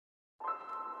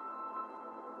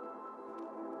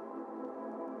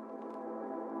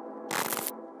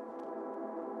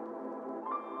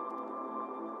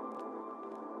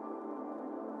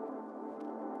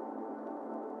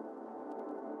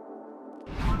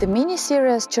The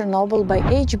miniseries Chernobyl by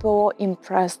HBO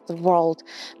impressed the world.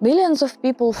 Millions of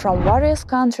people from various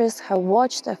countries have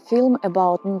watched a film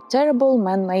about a terrible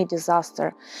man-made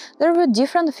disaster. There were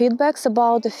different feedbacks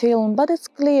about the film, but it's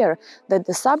clear that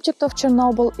the subject of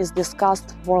Chernobyl is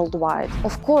discussed worldwide.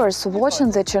 Of course, watching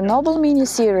the Chernobyl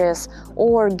miniseries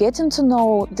or getting to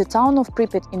know the town of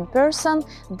Pripyat in person,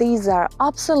 these are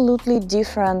absolutely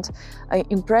different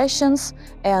impressions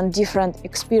and different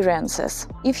experiences.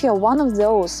 If you're one of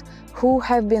those who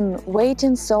have been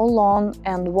waiting so long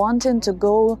and wanting to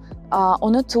go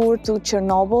on a tour to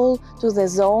Chernobyl, to the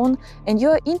zone, and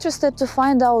you're interested to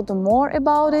find out more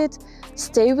about it,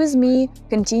 stay with me,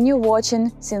 continue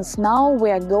watching, since now we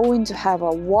are going to have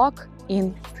a walk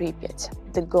in Pripyat,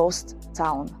 the ghost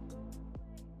town.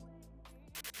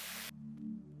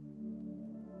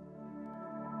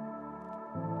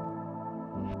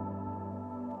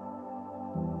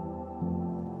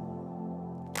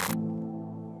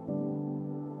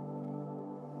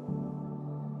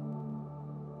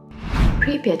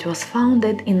 Pripyat was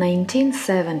founded in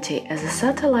 1970 as a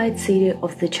satellite city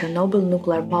of the Chernobyl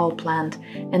nuclear power plant,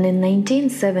 and in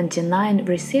 1979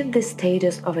 received the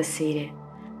status of a city.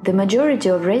 The majority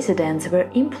of residents were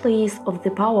employees of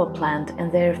the power plant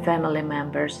and their family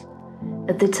members.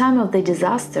 At the time of the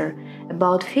disaster,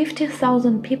 about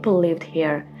 50,000 people lived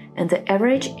here, and the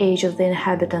average age of the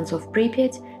inhabitants of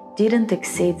Pripyat didn't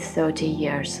exceed 30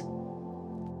 years.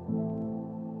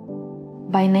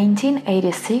 By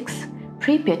 1986,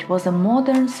 Pripyat was a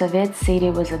modern Soviet city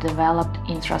with a developed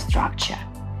infrastructure.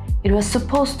 It was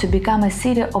supposed to become a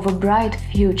city of a bright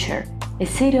future, a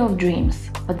city of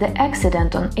dreams, but the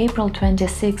accident on April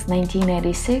 26,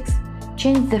 1986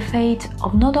 changed the fate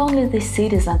of not only the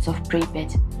citizens of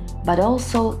Pripyat, but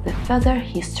also the further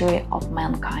history of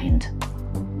mankind.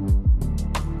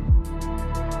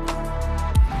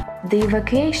 The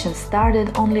evacuation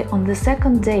started only on the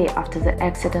second day after the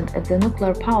accident at the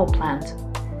nuclear power plant.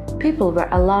 People were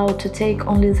allowed to take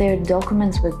only their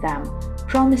documents with them,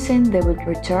 promising they would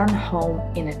return home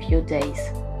in a few days.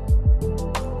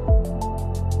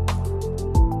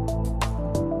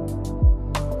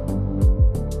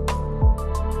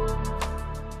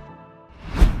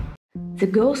 The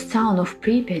ghost town of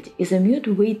Pripyat is a mute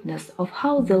witness of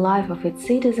how the life of its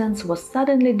citizens was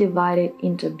suddenly divided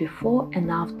into before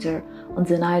and after on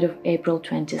the night of April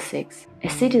 26, a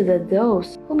city that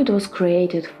those whom it was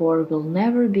created for will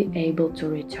never be able to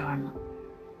return.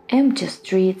 Empty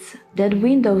streets, dead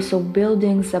windows of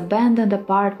buildings, abandoned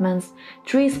apartments,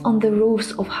 trees on the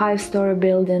roofs of high-story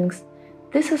buildings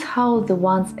 – this is how the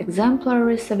once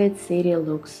exemplary Soviet city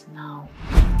looks now.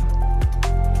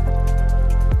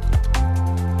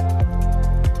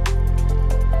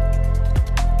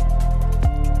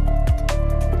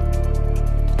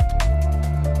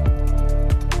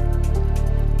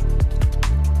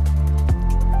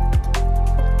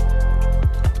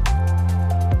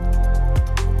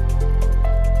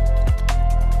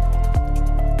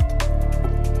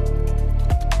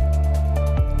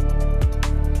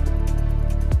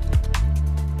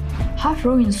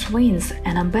 Half-ruined swings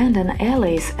and abandoned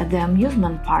alleys at the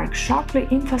amusement park sharply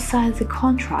emphasize the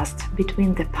contrast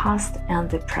between the past and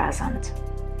the present.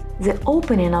 The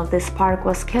opening of this park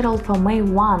was scheduled for May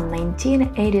 1,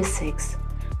 1986,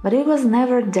 but it was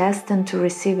never destined to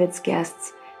receive its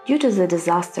guests due to the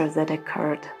disaster that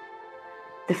occurred.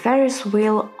 The Ferris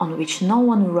wheel, on which no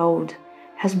one rode,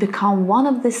 has become one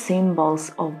of the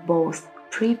symbols of both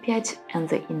Pripyat and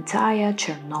the entire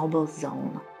Chernobyl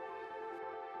zone.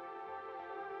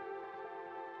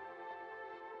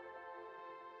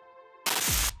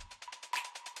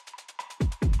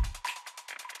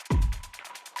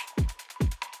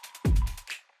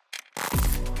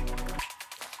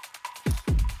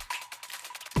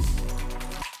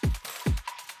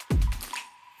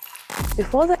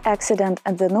 Before the accident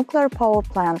at the nuclear power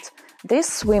plant, this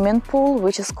swimming pool,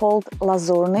 which is called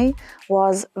Lazurny,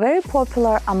 was very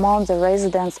popular among the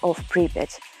residents of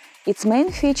Pripyat. Its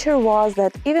main feature was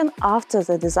that even after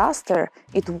the disaster,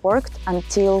 it worked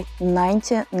until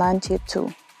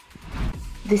 1992.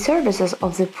 The services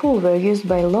of the pool were used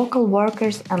by local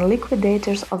workers and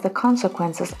liquidators of the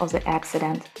consequences of the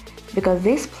accident, because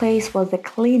this place was the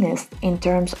cleanest in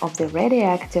terms of the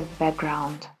radioactive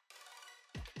background.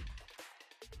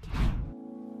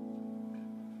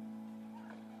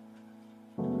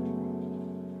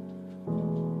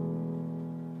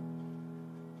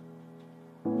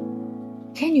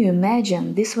 Can you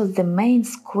imagine this was the main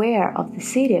square of the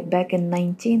city back in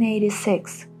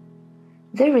 1986?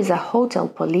 There is a hotel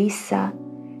Polissya.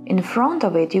 In front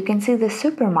of it you can see the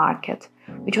supermarket,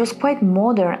 which was quite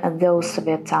modern at those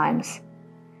Soviet times.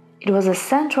 It was a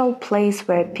central place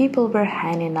where people were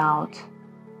hanging out.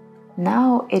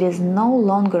 Now it is no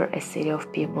longer a city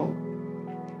of people.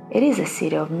 It is a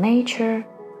city of nature,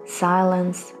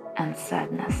 silence, and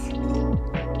sadness.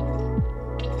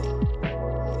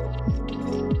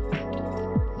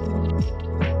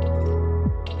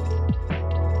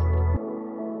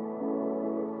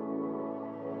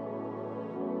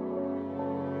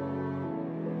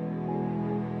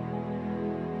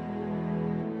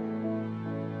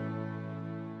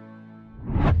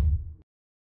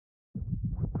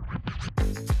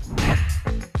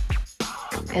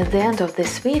 At the end of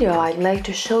this video, I'd like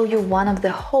to show you one of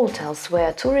the hotels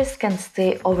where tourists can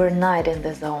stay overnight in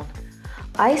the zone.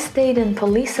 I stayed in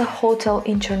Polissya hotel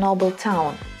in Chernobyl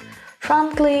town.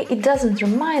 Frankly, it doesn't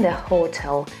remind a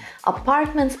hotel.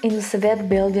 Apartments in the Soviet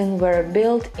building were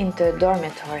built into a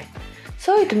dormitory.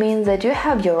 So it means that you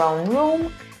have your own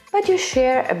room, but you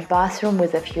share a bathroom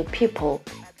with a few people.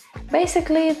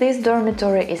 Basically, this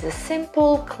dormitory is a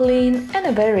simple, clean and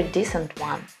a very decent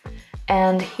one.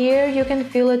 And here you can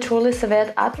feel a truly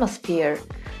Soviet atmosphere.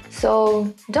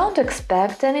 So don't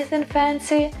expect anything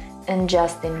fancy and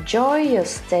just enjoy your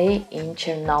stay in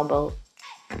Chernobyl.